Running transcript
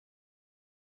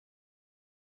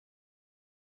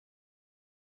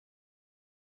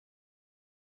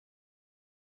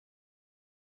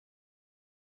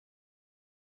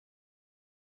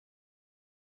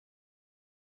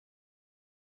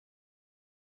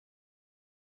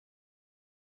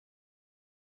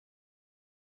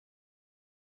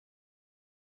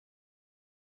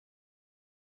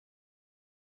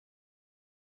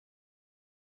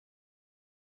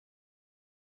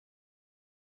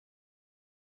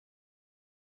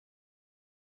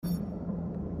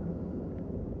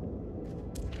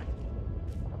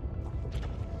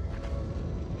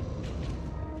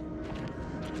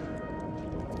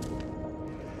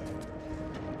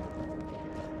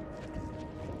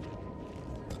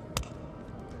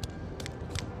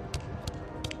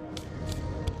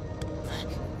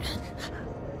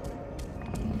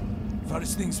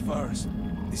First things first.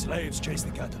 The slaves chase the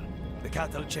cattle. The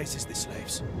cattle chases the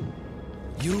slaves.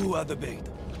 You are the bait.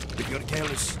 If you're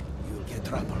careless, you'll get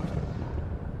trampled.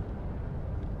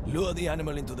 Lure the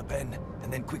animal into the pen,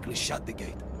 and then quickly shut the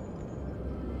gate.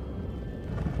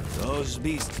 Those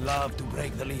beasts love to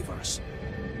break the levers.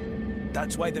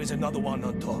 That's why there's another one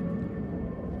on top.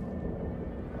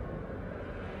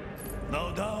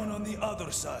 Now down on the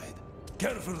other side.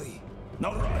 Carefully.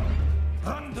 Now run!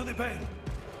 Run to the pen!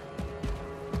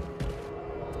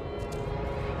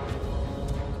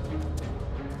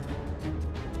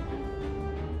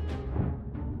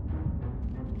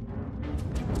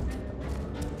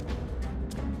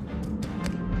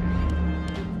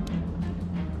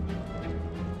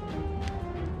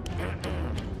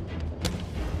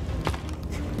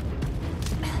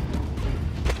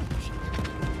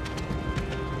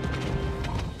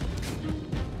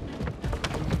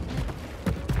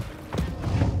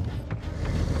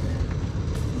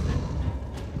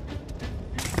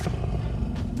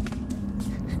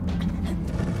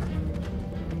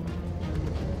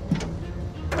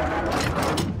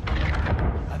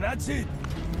 That's it!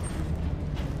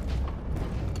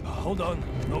 Hold on.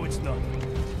 No, it's not.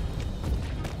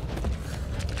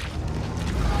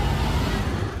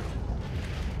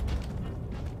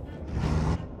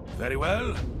 Very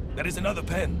well. There is another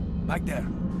pen. Back there.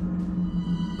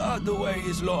 But the way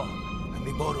is long, and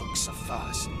the Boruks are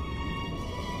fast.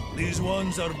 These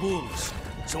ones are bulls,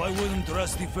 so I wouldn't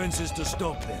trust the fences to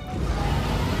stop them.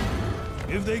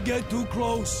 If they get too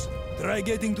close, try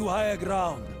getting to higher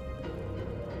ground.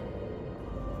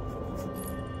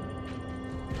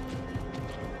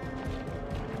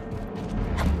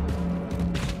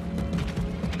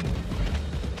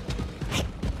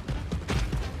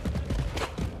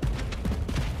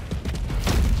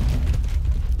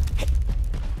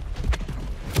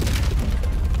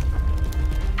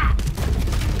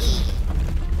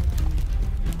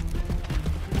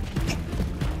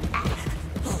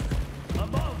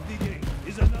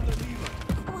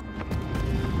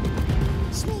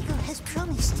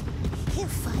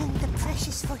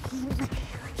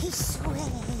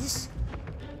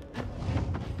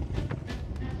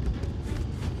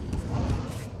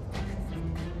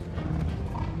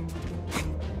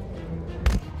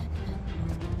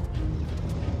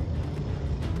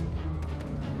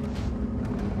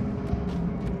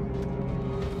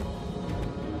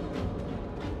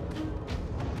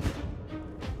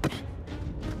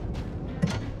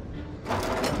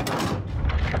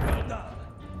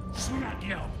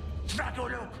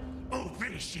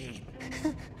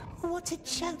 What's it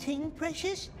shouting,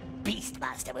 Precious?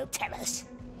 Beastmaster will tell us.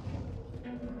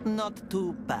 Not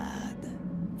too bad.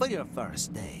 For your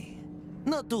first day.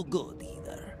 Not too good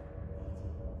either.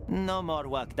 No more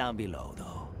work down below,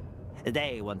 though.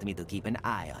 They want me to keep an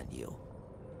eye on you.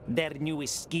 Their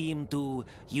newest scheme to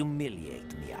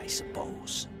humiliate me, I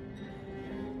suppose.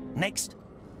 Next,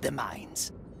 the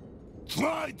mines.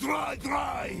 Try!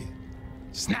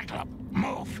 Snaggle up!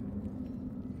 Move!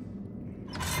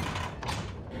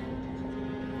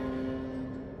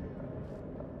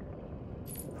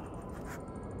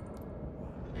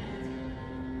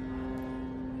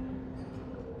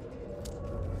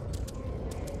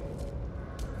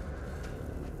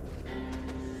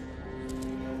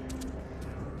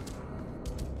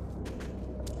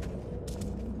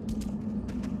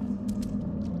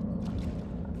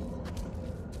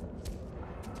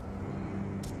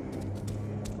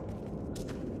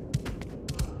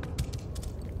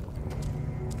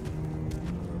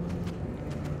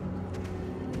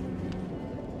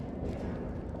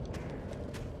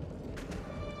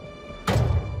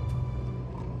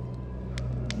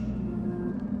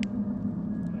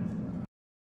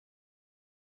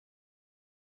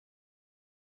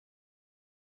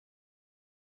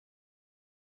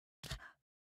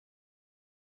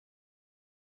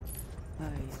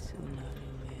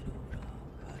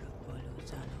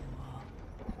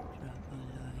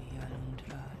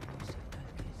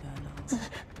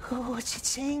 What's it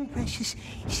saying, Precious?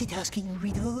 Is it asking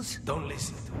riddles? Don't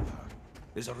listen to her.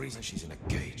 There's a reason she's in a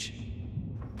cage.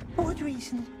 What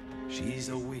reason? She's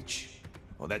a witch.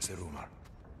 Oh, that's the rumor.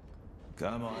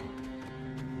 Come on.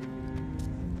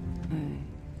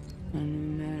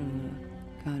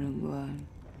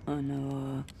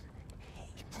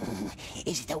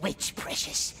 Is it a witch,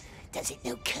 Precious? Does it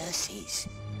know curses?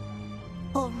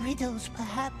 Or riddles,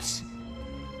 perhaps?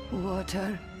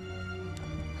 Water.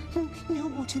 No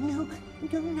water, no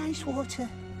nice water.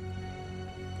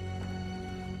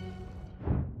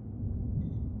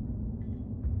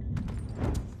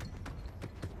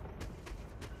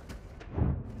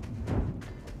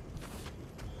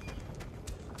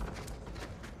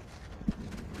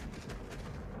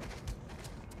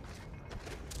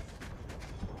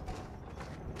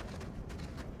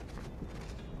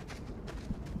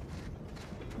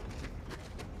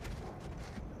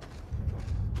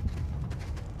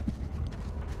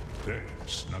 Te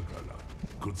snagala.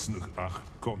 Kutsnuk ach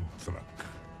kontrak.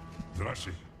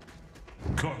 Drashi.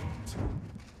 Kont.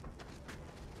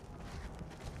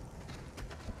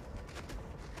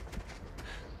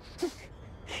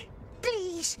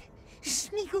 Please!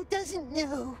 Smeagol doesn't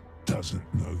know.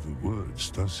 Doesn't know the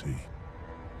words, does he?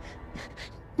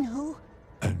 No.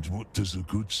 And what does a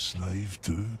good slave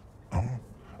do? Huh?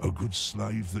 A good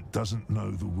slave that doesn't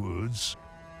know the words?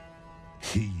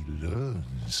 He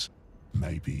learns.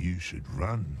 Maybe you should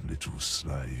run, little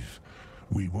slave.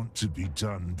 We want to be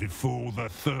done before the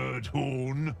third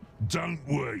horn, don't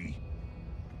we?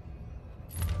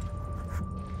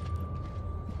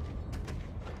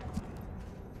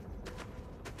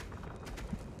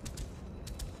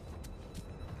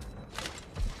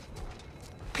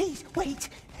 Please, wait.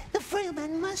 The frail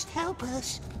man must help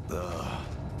us.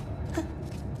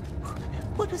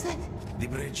 What was that? The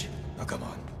bridge. Now come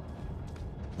on.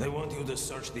 They want you to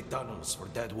search the tunnels for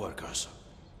dead workers.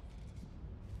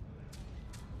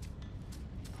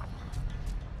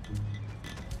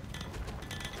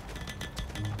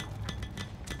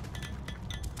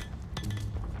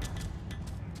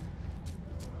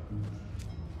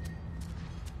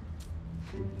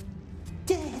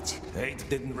 Dead. 8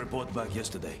 didn't report back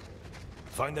yesterday.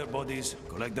 Find their bodies,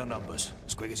 collect their numbers,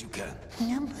 as quick as you can.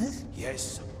 Numbers?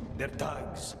 Yes, their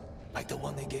tags. Like the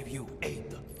one they gave you,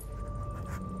 8.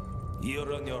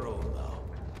 You're on your own now.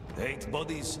 8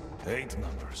 bodies, 8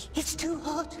 numbers. It's too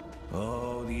hot.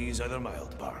 Oh, these are the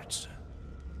mild parts.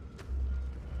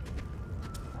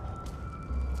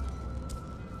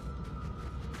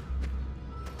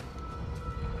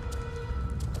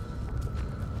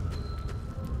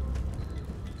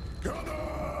 Come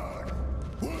on!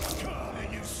 What's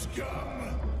calling you,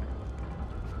 scum?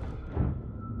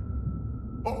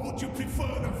 Or would you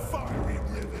prefer the fiery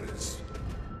rivers?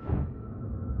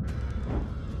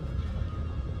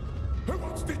 Who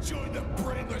wants to join the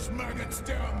brainless maggots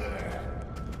down there?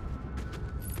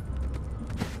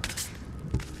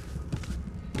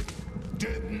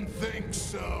 Didn't think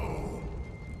so.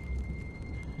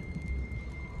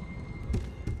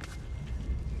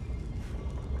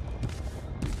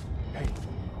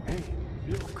 Hey,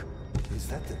 look. Is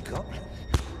that the goblin?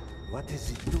 What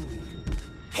is it doing?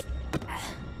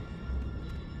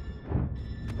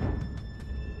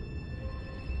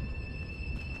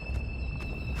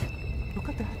 Look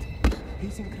at that.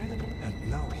 He's incredible. And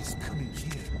now he's coming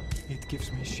here. It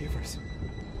gives me shivers.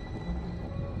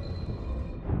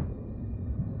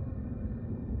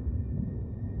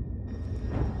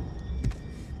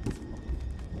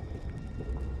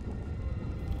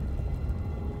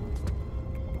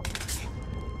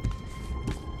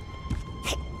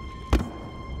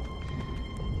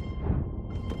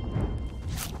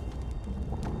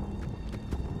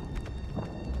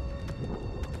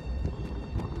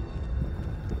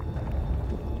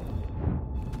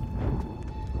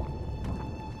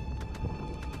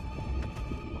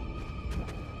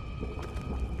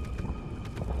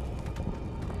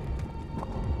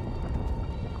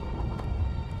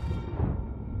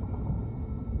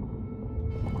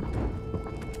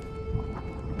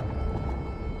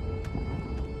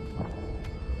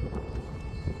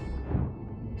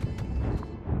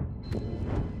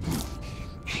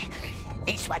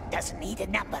 This one doesn't need a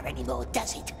number anymore,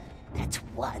 does it? That's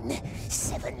 1,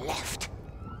 7 left.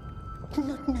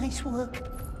 Not nice work.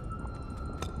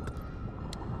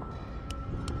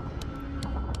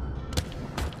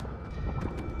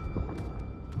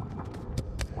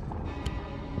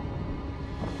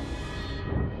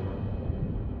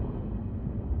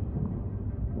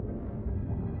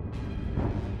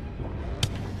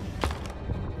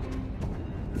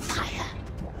 Fire.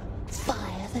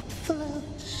 Fire that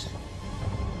floats.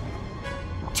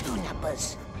 2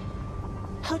 numbers.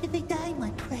 How did they die,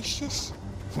 my precious?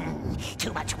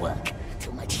 Too much work,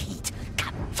 too much heat.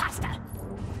 Come, faster!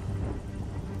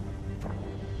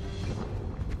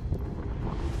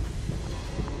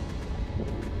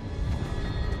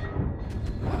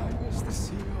 I was the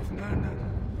seer of Narnan.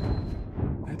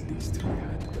 At least we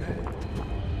had bread.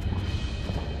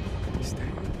 We stayed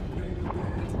and prayed in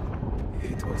bed.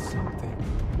 It was something.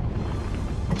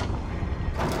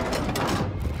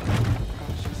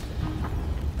 Ashes,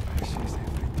 ashes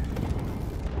every day.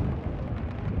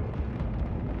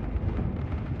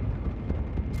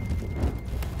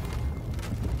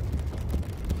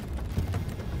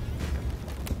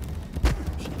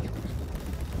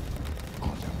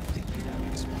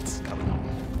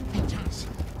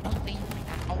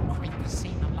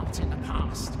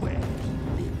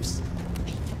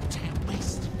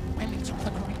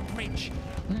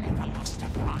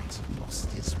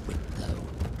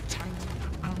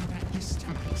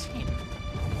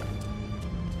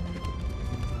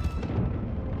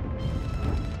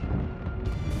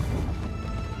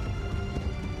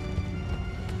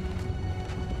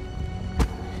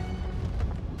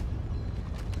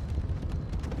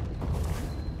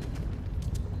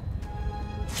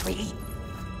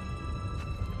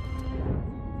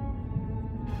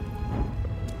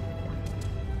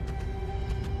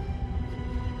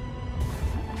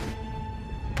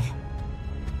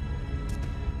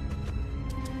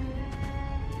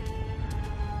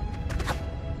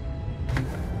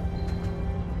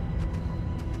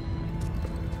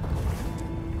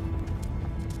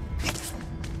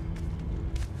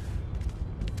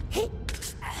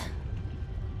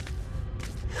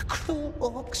 Cruel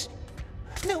orcs.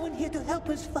 No one here to help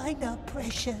us find our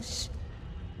precious.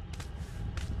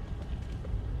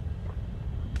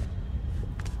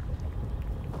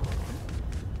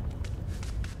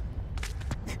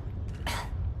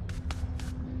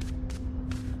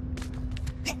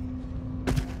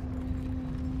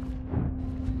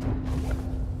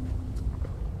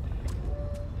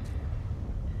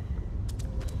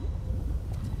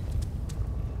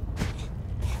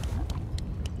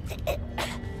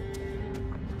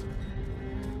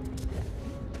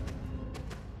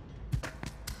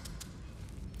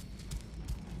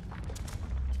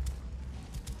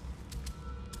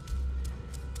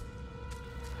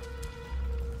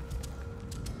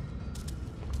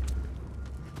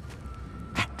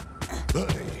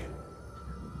 Hey!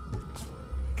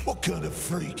 What kind of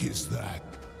freak is that?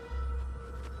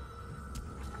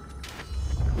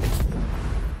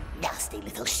 Nasty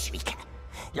little shrieker.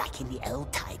 Like in the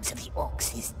old times of the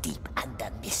orcs deep under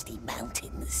misty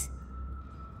mountains.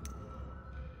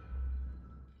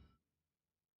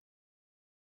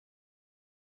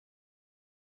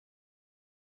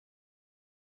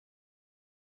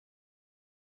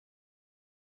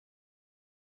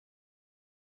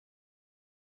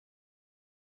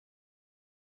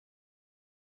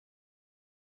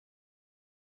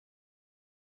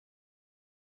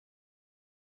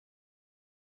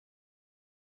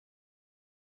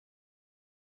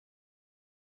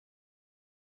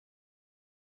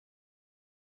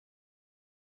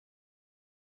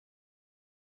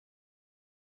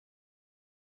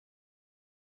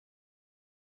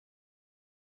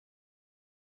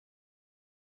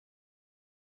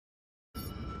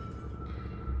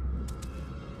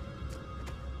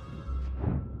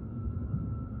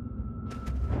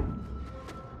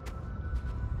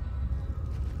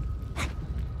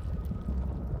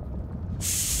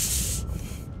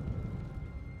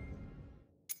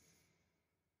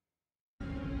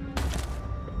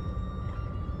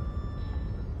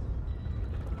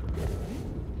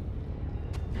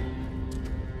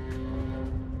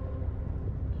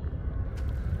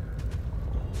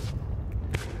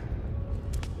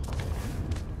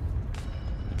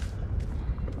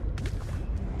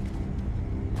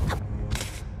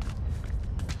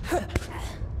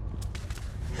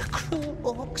 Cruel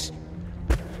orcs.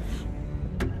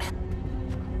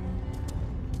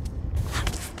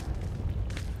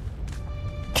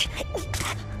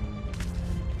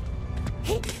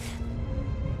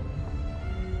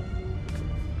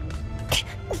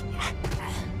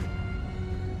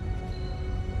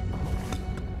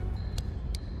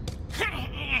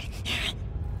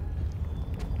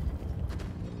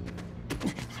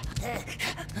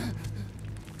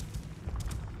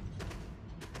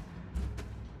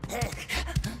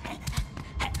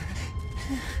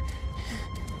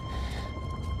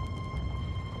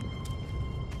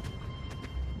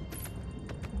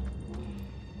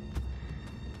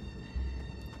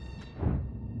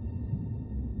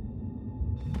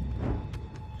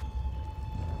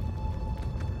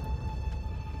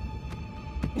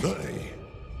 Hey!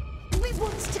 We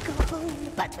wants to go home,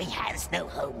 but we has no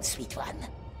home, sweet one.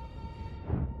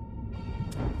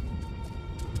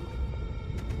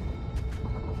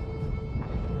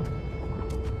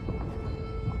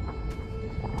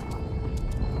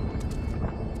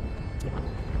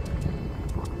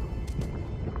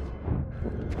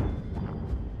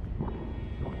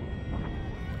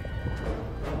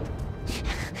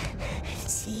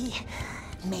 See?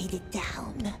 Made it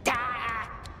down. Ah!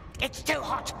 It's too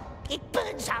hot! It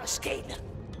burns our skin!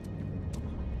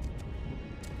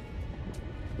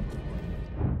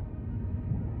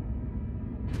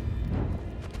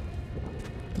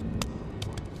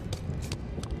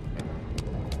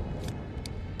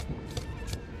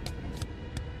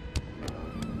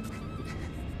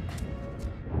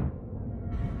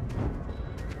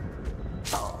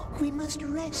 Oh, We must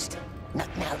rest. not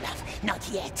now, love. Not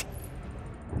yet.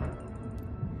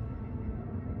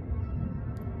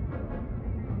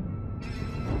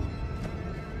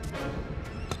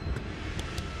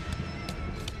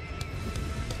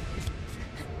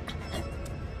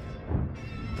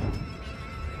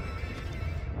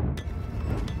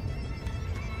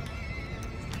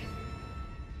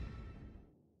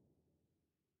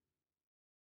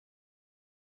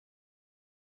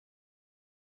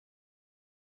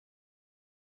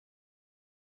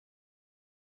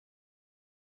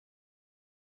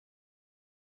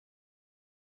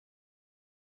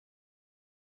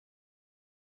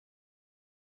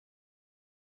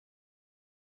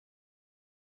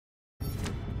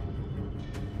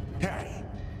 Hey!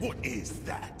 What is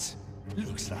that?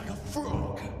 Looks like a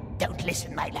frog. Don't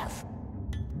listen, my love.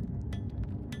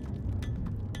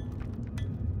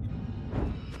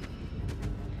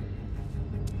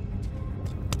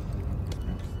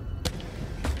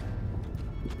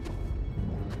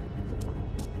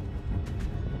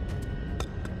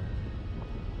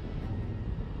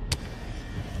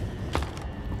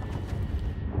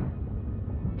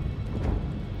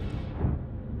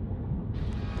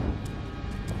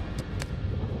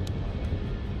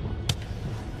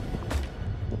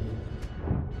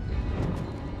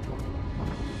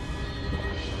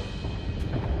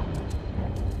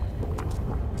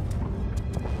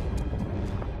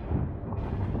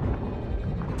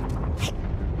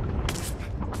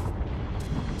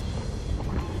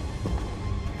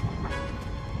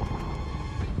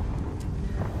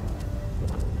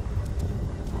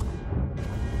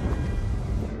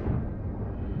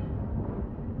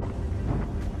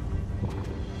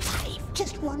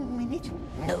 Just 1 minute.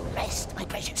 No rest, my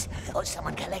precious, or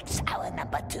someone collects our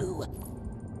number 2.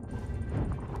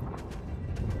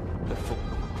 The fall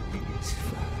is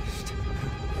first.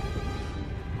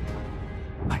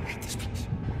 I hate this place.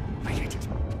 I hate it.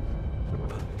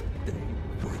 But they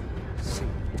will see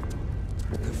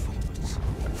the falls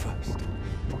first.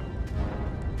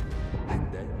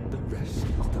 And then the rest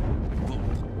of them will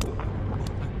go.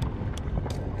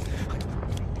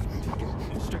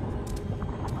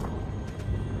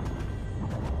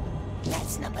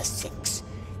 That's number 6.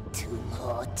 2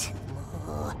 more, 2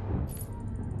 more.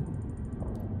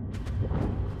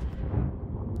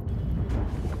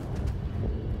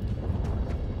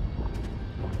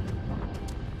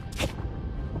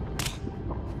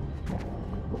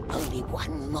 Only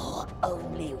 1 more,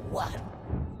 only 1.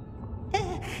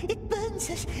 It burns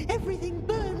us. Everything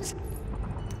burns.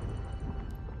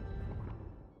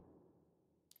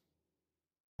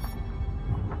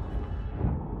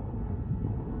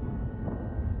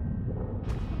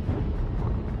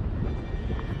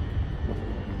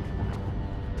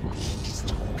 He's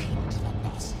talking to the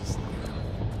bosses now.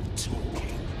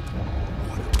 Talking.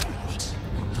 What about?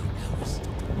 Who knows?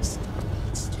 Someone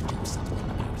needs to do something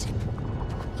about it.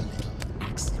 A little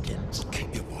accident.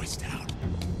 Keep your voice down.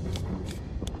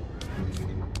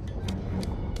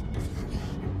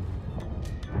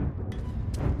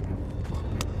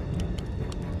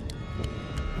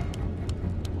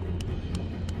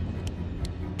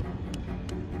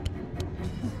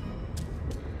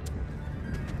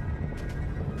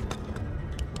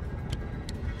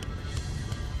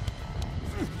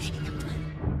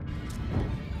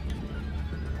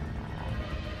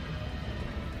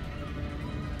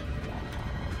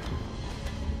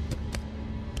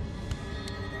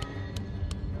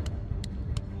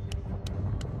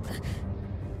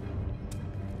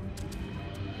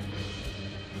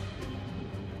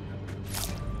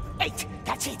 Eight,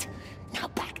 that's it. Now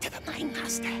back to the mine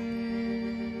master.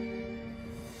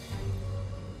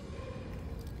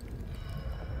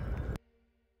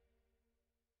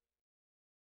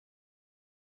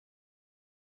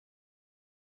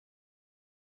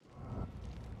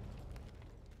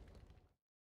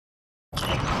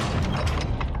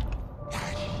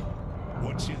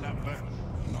 What's your number?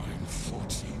 9,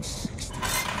 14, 60,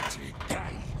 20.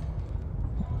 Hey!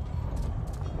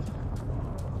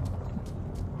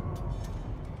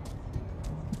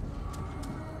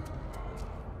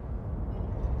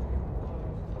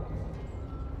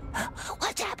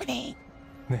 What's happening?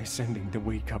 They're sending the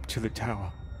weak up to the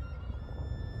tower.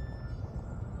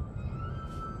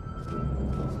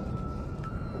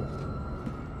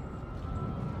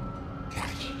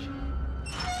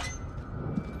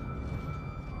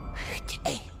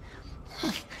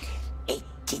 It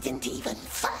didn't even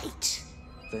fight.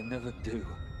 They never do.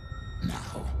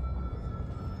 Now.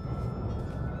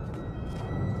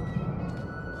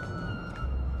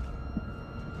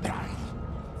 Die.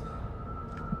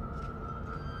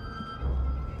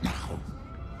 Now.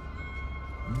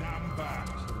 Number.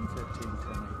 13,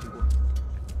 10, 81.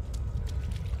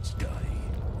 Die.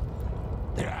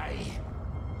 Die.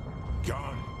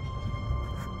 Gone.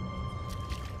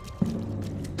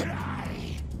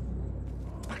 Die.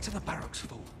 Back to the barracks,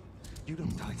 fool. You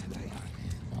don't die today.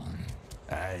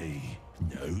 Hey,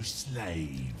 no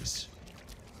slaves.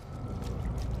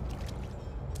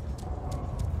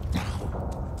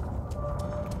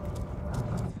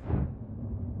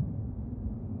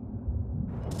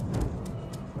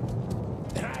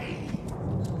 Hey!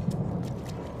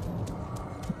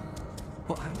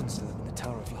 What happens to them in the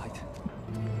Tower of Light?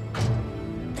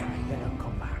 They don't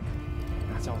come back.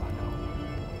 That's all I know.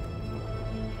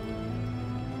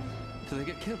 Do they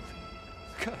get killed?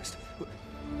 Cursed?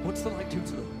 What's the light do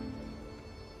to them?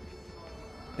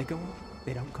 They go up,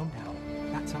 they don't come down.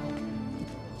 That's all.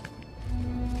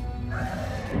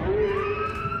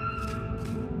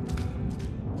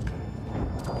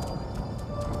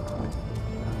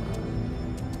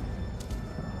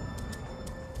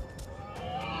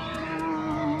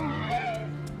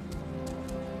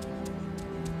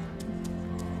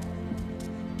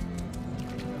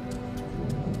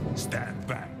 Stand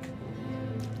back.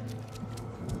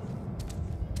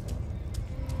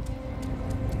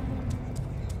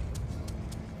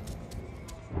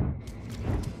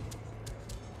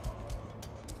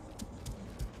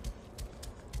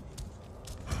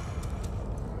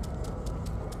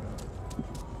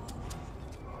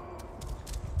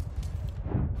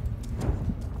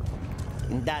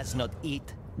 Does not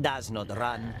eat, does not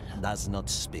run, does not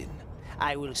spin.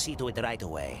 I will see to it right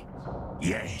away.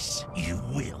 Yes, you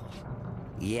will.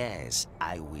 Yes,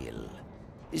 I will.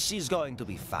 She's going to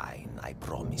be fine, I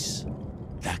promise.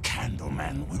 The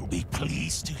Candleman will be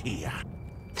pleased to hear.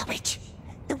 The witch!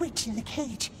 The witch in the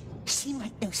cage! She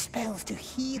might know spells to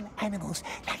heal animals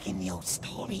like in the old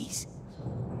stories.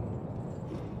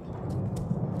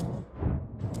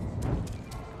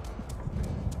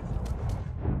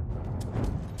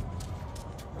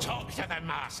 Talk to the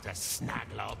master,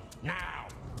 Snaglob, now!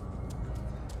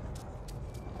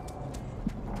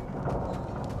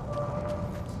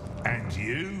 And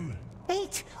you?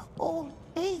 8! All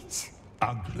 8!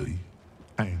 Ugly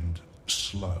and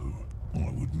slow.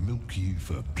 I would milk you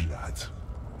for blood,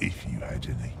 if you had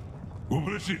any. Well,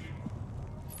 bless it.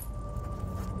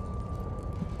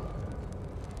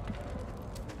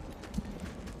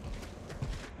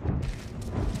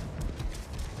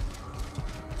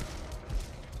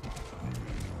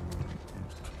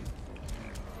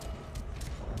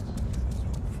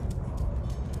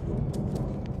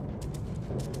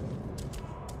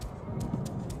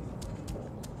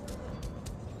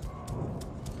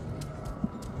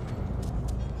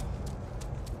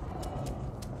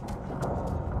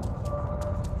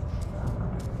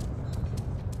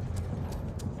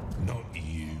 Not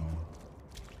you.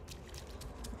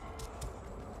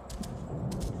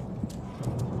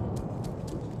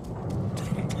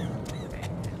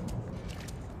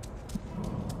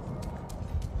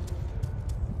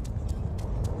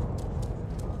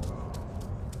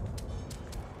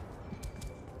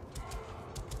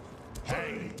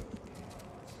 Hey!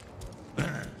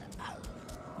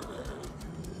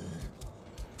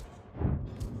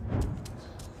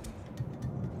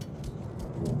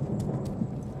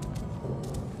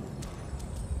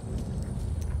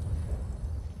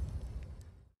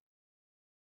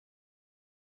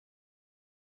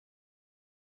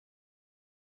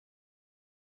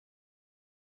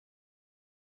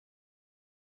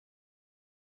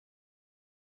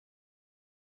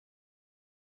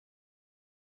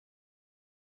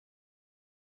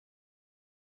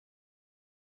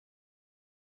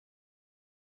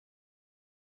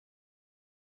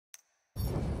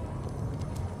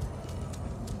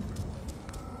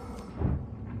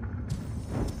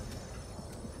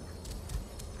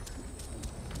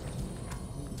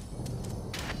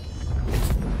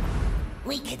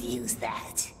 We could use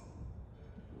that.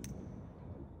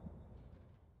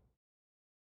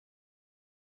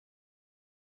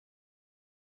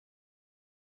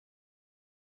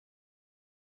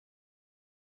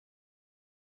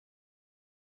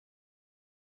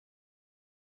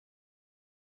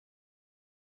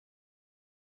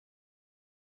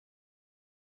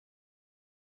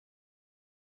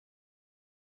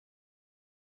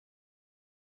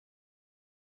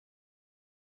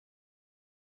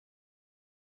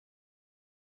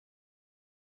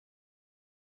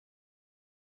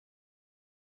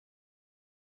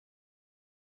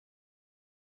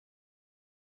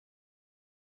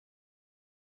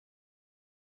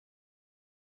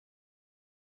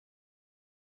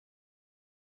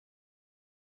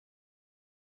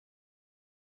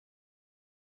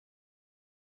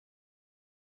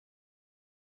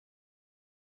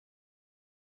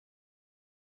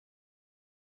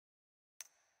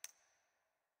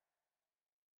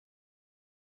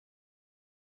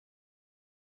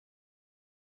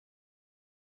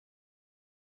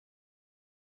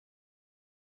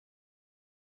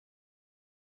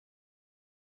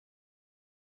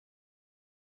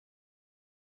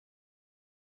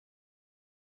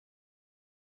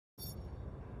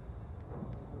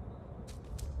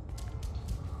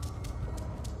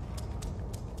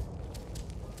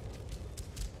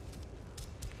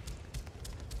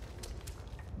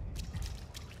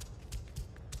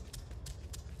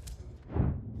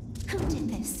 Who did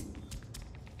this?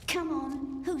 Come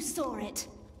on, who saw it?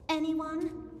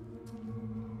 Anyone?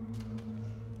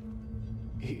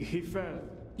 He fell.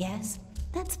 Yes,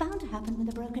 that's bound to happen with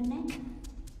a broken neck.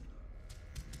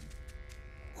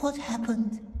 What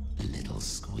happened? The little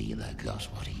squealer got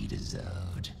what he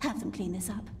deserved. Have them clean this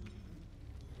up.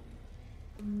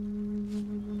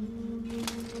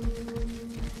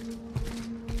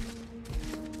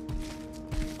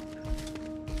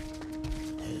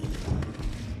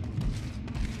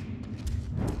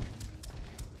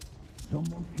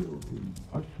 Someone killed him,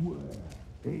 I swear.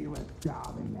 He was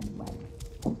starving anyway.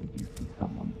 Or did you see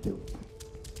someone do it?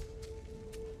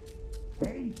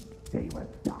 He was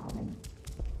starving.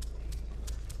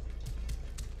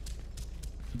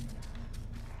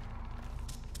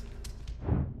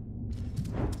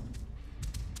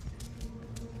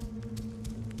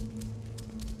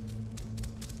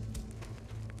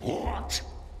 What?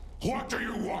 What do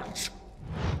you want?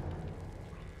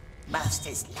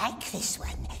 Masters like this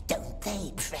one, don't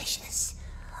they, precious?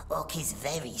 Orc is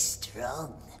very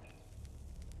strong.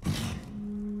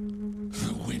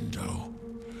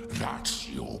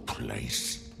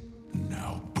 place.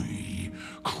 Now be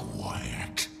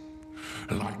quiet.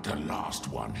 Like the last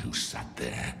one who sat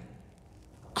there.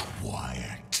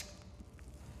 Quiet.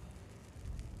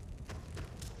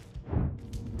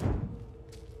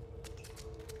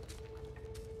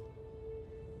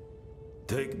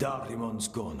 Take Darimon's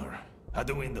corner. At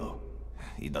the window.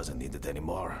 He doesn't need it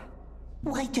anymore.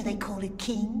 Why do they call it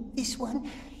king, this one?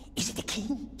 Is it a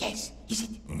king? Yes, is it?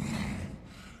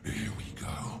 Here we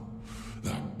go.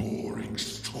 That boring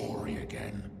story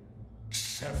again.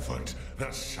 Severed,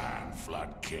 the Sand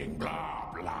Flood King,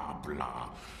 blah, blah, blah.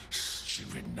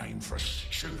 Stupid name for a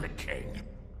stupid king.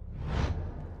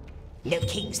 No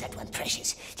kings, that one,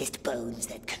 precious. Just bones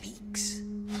that creaks.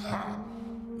 Ha!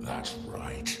 That's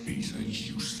right. He's a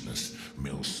useless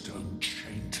millstone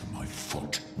chained to my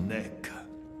foot. Neck.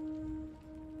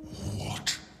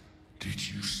 What did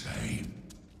you say?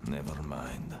 Never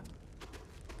mind.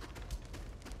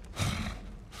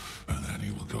 And then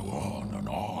he will go on and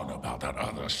on about that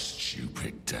other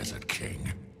stupid desert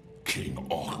king. King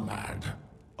Ahmad.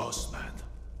 Osman.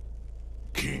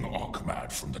 King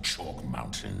Ahmad from the Chalk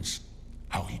Mountains.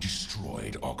 How he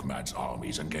destroyed Ahmad's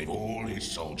armies and gave all his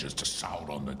soldiers to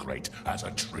Sauron the Great as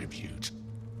a tribute.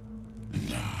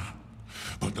 Nah,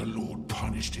 but the Lord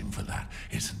punished him for that,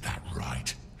 isn't that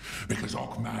right? Because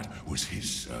Ahmad was his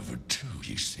servant too,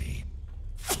 you see.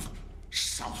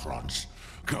 Southrons,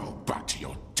 go back to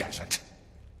your desert.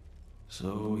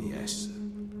 So, yes,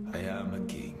 I am a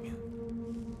king.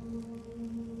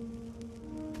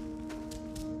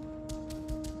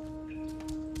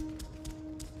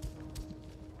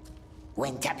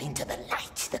 Went up into the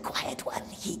light, the quiet one,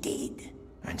 he did.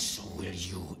 And so will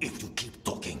you if you keep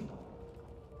talking.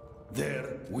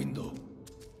 There, window.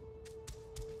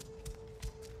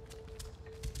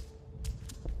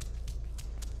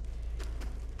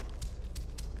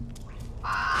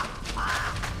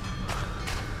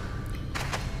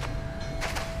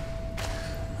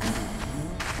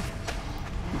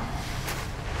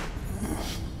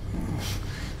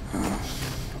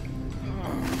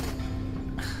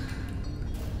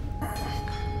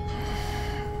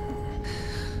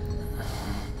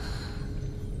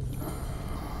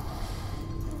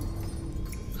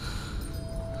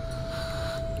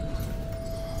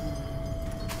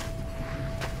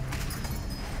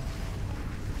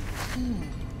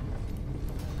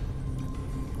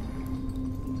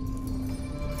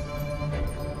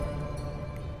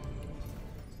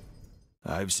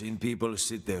 I've seen people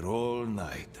sit there all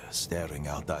night, staring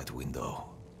out that window.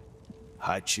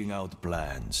 Hatching out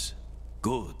plans.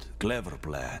 Good, clever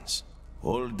plans.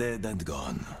 All dead and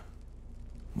gone.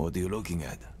 What are you looking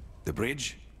at? The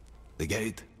bridge? The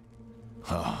gate?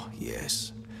 Ah,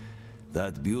 yes.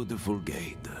 That beautiful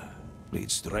gate.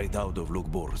 Leads straight out of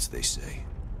Lugborz, they say.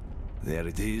 There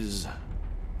it is,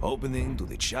 opening to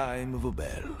the chime of a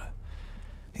bell.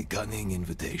 A cunning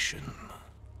invitation.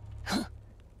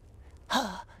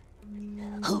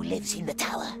 Who lives in the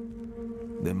tower?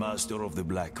 The master of the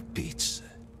Black Pits,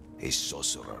 a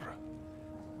sorcerer.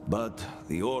 But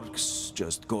the orcs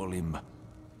just call him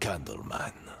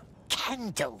Candleman.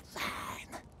 Candleman?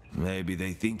 Maybe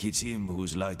they think it's him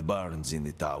whose light burns in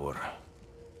the tower.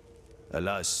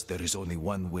 Alas, there is only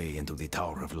one way into the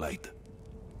Tower of Light.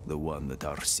 The one that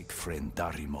our sick friend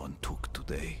Darimon took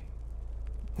today.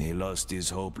 He lost his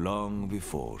hope long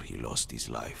before he lost his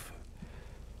life.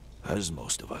 As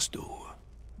most of us do.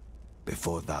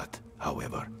 Before that,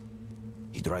 however,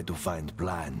 he tried to find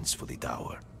plans for the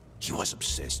tower. He was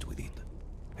obsessed with it.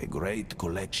 A great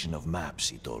collection of maps,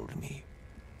 he told me.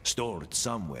 Stored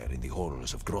somewhere in the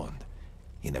halls of Grond.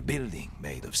 In a building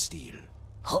made of steel.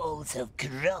 Halls of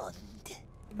Grond?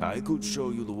 I could show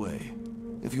you the way,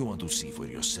 if you want to see for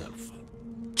yourself.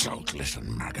 Don't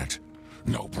listen, maggot.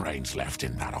 No brains left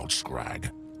in that old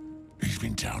scrag. He's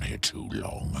been down here too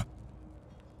long.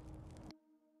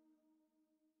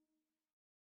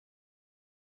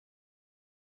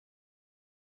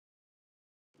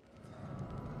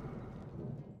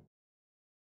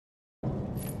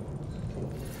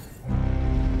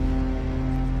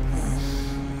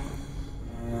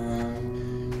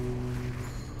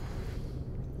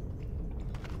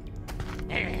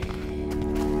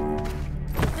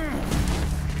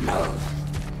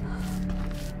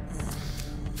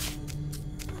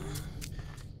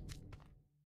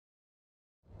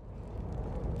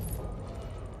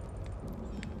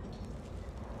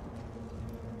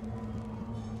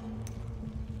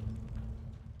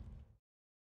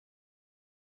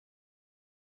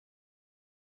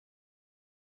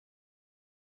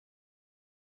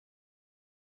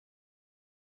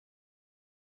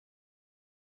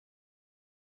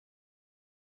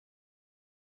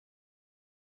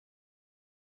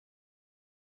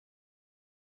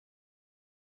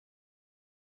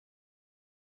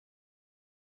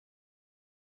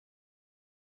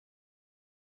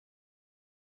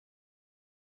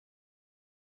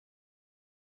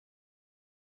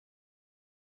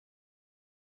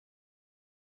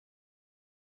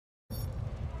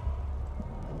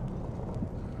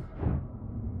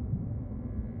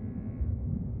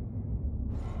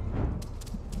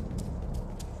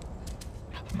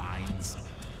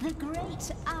 The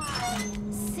Great Eye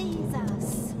sees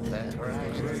us. The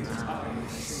Great Eye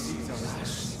sees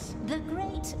us. The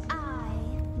Great Eye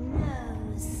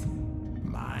knows.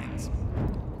 Minds.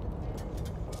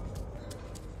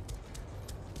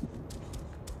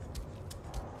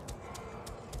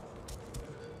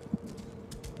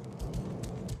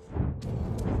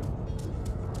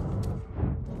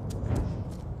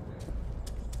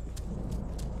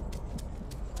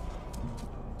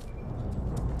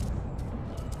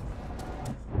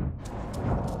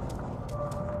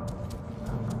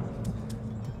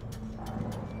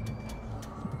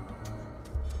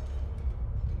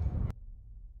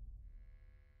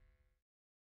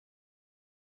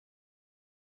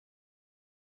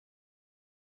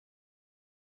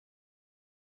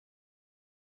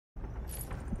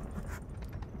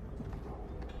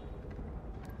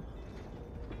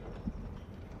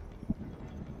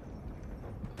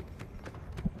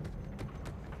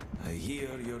 I hear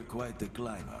you're quite the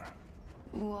climber.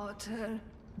 Water.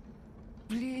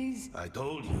 Please. I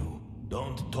told you,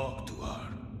 don't talk to her.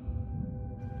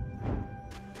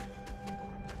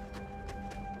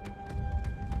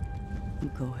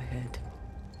 Go ahead.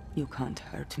 You can't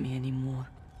hurt me anymore.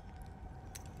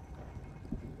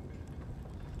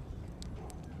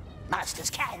 Masters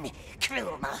can.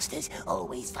 Cruel Masters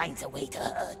always finds a way to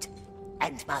hurt.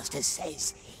 And Masters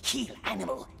says, heal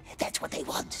animal. That's what they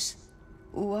want.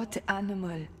 What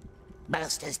animal?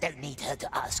 Masters don't need her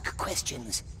to ask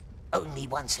questions. Only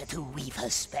wants her to weave her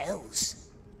spells.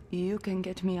 You can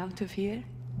get me out of here?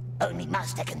 Only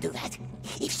Master can do that,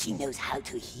 if she knows how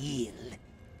to heal.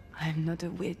 I'm not a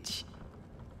witch.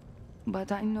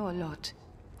 But I know a lot.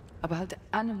 About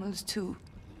animals, too.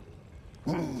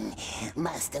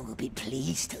 Master will be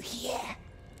pleased to hear.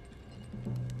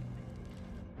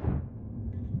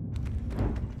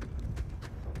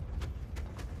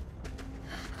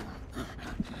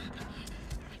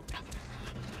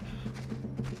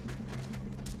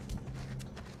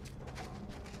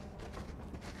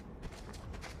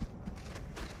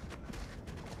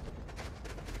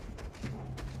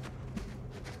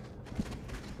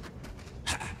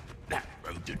 That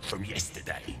rodent from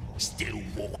yesterday, still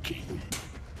walking.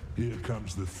 Here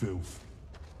comes the filth.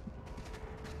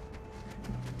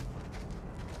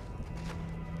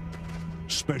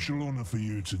 Special honor for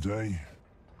you today.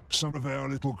 Some of our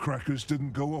little crackers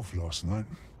didn't go off last night.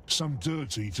 Some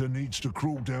dirt eater needs to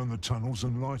crawl down the tunnels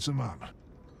and light them up.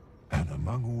 And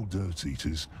among all dirt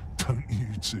eaters, don't you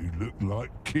two look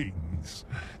like kings?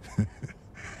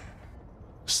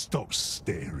 Stop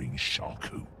staring,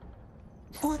 Shaku.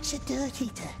 What's a dirt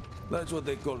eater? That's what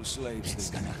they call slaves. It's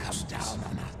gonna come down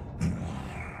on us.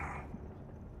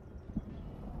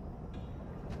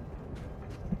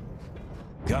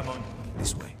 Come on,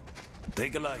 this way.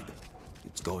 Take a light.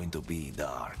 It's going to be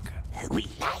dark. We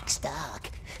likes dark.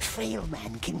 Frail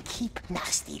man can keep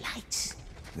nasty lights.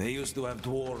 They used to have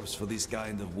dwarves for this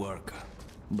kind of work,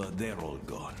 but they're all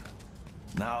gone.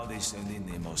 Now they send in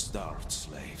the most starved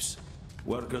slaves.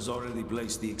 Workers already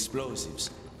placed the explosives.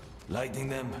 Lighting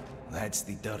them, that's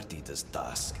the Dirt Eater's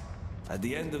task. At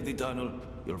the end of the tunnel,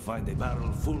 you'll find a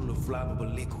barrel full of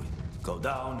flammable liquid. Go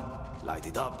down, light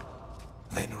it up,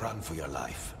 then run for your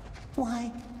life.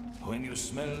 Why? When you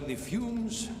smell the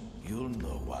fumes, you'll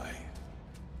know why.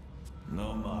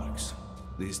 No marks.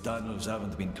 These tunnels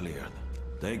haven't been cleared.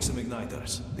 Take some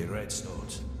igniters, the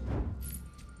redstones.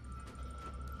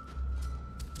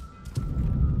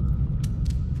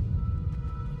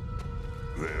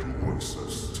 There was a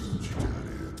stingy daddy.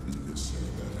 You can say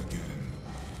that again.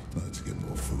 Let's get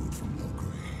more food from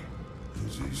Logray.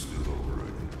 Is he still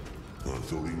operating? I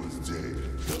thought he was dead.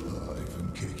 Alive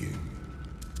and kicking.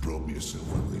 Brought me a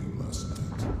silver ring last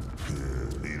night.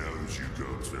 Yeah, he knows you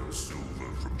can't tell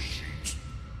silver from sheet.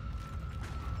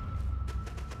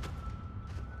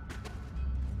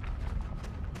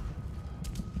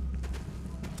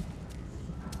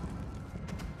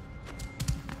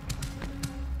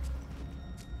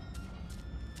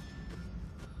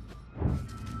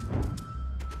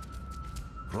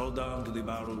 Roll down to the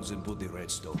barrels and put the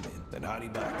redstone in. Then hurry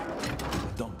back.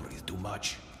 But don't breathe too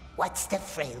much. What's the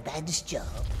frail man's job?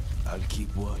 I'll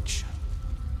keep watch.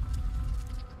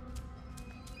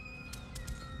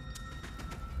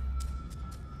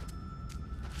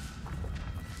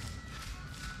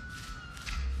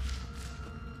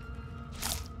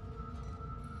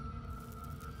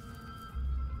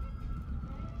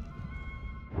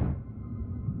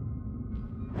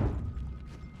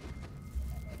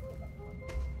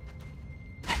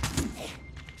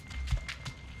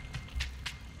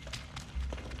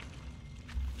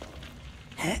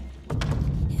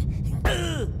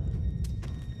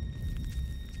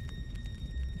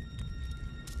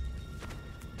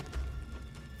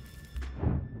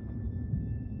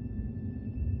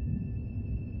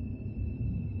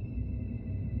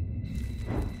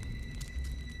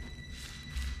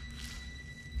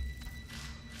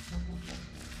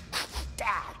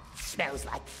 Smells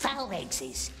like foul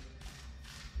eggs.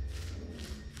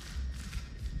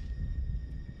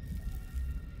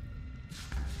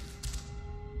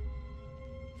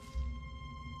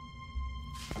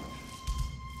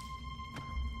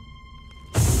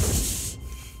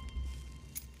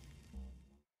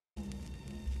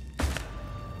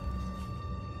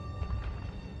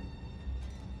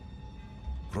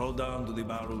 Roll down to the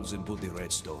barrels and put the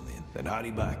redstone in. Then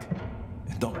hurry back.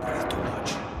 And don't breathe too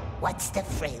much. What's the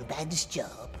frail man's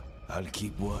job? I'll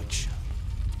keep watch.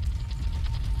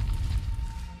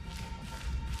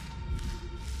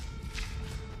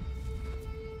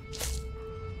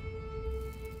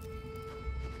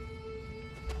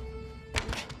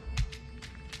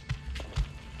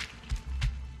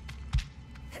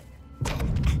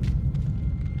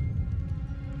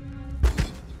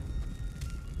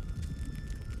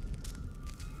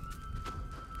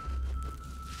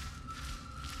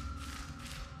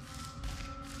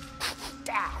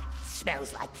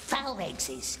 Smells like foul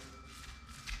eggs.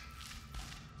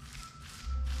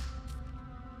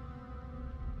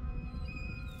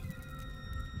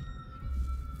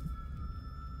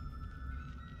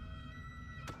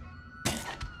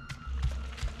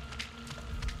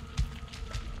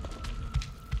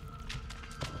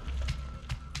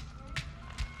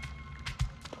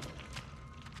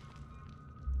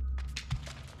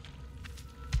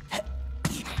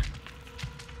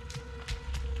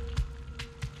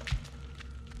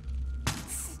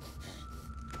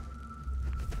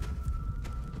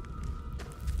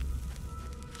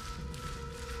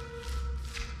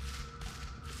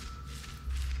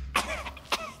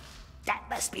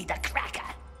 Must be the cracker.